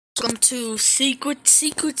Welcome to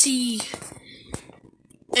Secrety,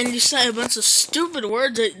 and you say a bunch of stupid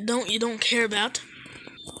words that you don't care about,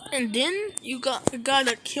 and then you got a guy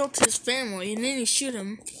that killed his family, and then you shoot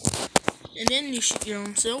him, and then you shoot your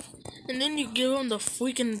own self, and then you give him the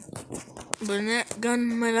freaking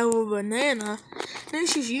gun made out of a banana, and then he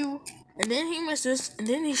shoots you, and then he misses, and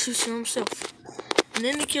then he shoots himself, and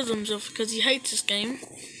then he kills himself because he hates this game,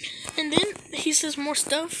 and then he says more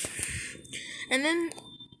stuff, and then.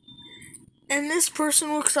 And this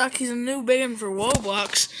person looks like he's a new band for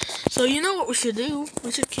Roblox. So you know what we should do?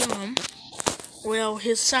 We should kill him. Well,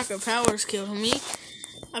 his secret powers killed me.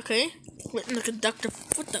 Okay. Letting the conductor.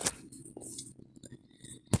 What the?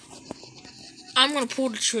 I'm gonna pull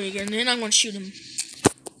the trigger and then I'm gonna shoot him.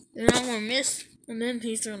 And I'm gonna miss. And then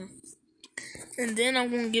he's gonna. And then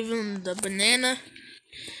I'm gonna give him the banana.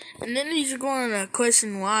 And then he's going to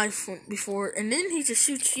question why before, and then he just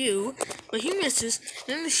shoots you, but he misses,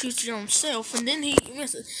 and then he shoots you himself, and then he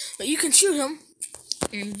misses. But you can shoot him,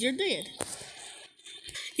 and you're dead.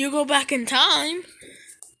 You go back in time,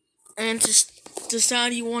 and just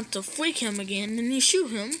decide you want to freak him again, and you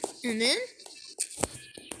shoot him, and then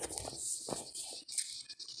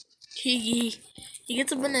he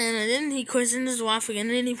gets a banana, and then he questions his wife again,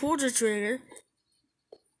 and then he pulls the trigger,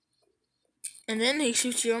 and then he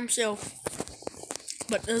shoots you himself.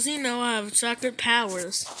 But does he know I have secret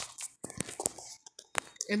powers?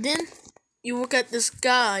 And then you look at this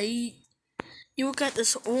guy. You look at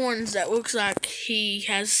this orange that looks like he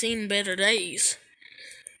has seen better days.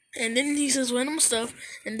 And then he says random stuff.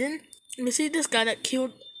 And then you see this guy that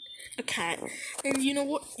killed a cat. And you know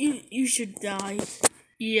what? You should die.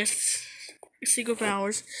 Yes. Secret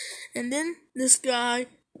powers. And then this guy.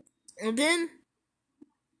 And then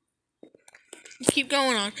you keep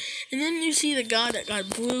going on. And then you see the guy that got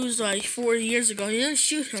bruised like 4 years ago. You didn't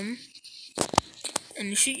shoot him. And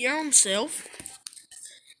you shoot your own self.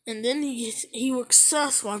 And then he looks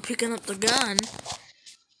sus while picking up the gun.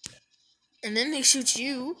 And then he shoots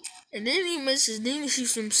you. And then he misses. Then he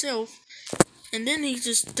shoots himself. And then he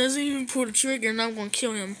just doesn't even pull the trigger, and I'm gonna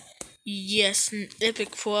kill him. Yes, an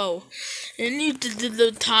epic flow. And then you did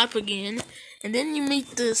the top again. And then you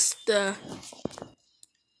meet the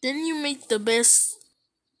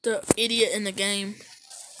idiot in the game.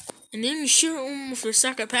 And then you shoot him with your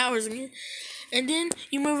secret powers again. And then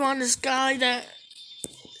you move on to this guy that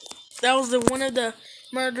was one of the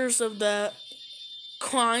murders of the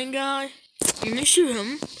crying guy. And you shoot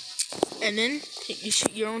him. And then you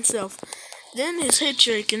shoot your own self. Then his head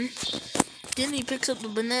shaking. Then he picks up the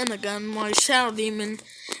banana gun while his shadow demon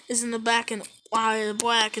is in the back and white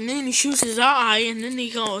black. And then he shoots his eye. And then he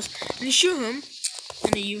goes. And you shoot him.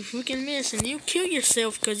 And then you freaking miss. And you kill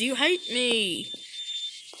yourself because you hate me.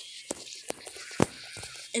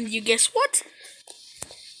 And you guess what?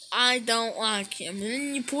 I don't like him. And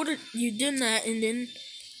then you do that, and then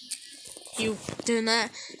you do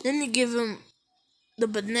that. Then you give him the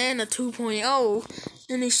banana 2.0.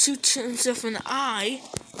 Then he shoots himself in the eye,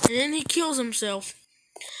 and then he kills himself.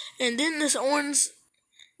 And then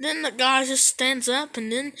then the guy just stands up,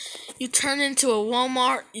 and then you turn into a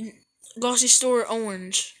Walmart grocery store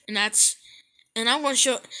orange, and I'm gonna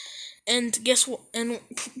show. And guess what? And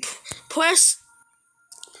press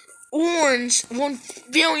orange 1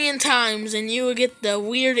 billion times and you will get the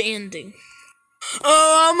weird ending.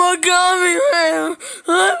 Oh, I'm a gummy bear!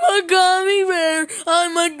 I'm a gummy bear!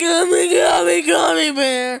 I'm a gummy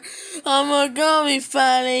bear! I'm a gummy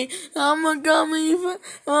fatty! I'm a gummy bear!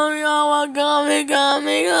 I'm a gummy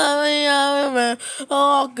bear!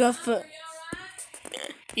 Oh, good.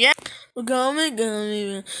 Yeah, gummy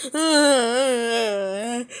bear.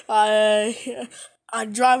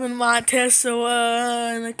 I'm driving my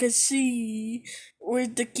Tesla and I can see where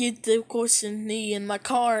the kid of course in me, and my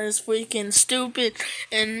car is freaking stupid,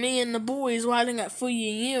 and me and the boys riding at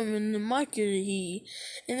 3 a.m. in the Mercury.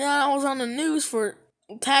 And then I was on the news for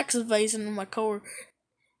tax evasion in my car.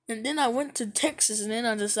 And then I went to Texas, and then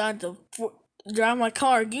I decided to drive my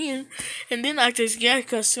car again. And then I just get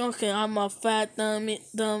because okay, I'm a fat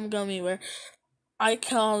dumb gummy bear. I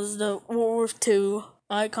caused the World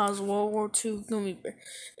War II gummy bear.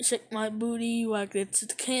 Shake my booty like it's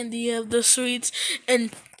the candy of the sweets,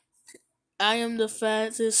 and I am the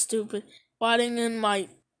fattest stupid riding in my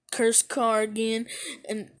cursed car again,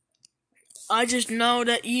 and I just know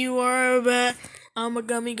that you are a bat. I'm a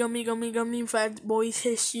gummy fat boy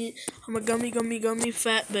shit. I'm a gummy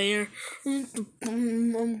fat bear.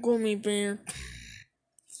 I'm gummy bear.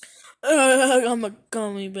 I'm a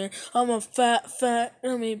gummy bear. I'm a fat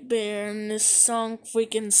gummy bear, and this song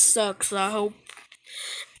freaking sucks. I hope.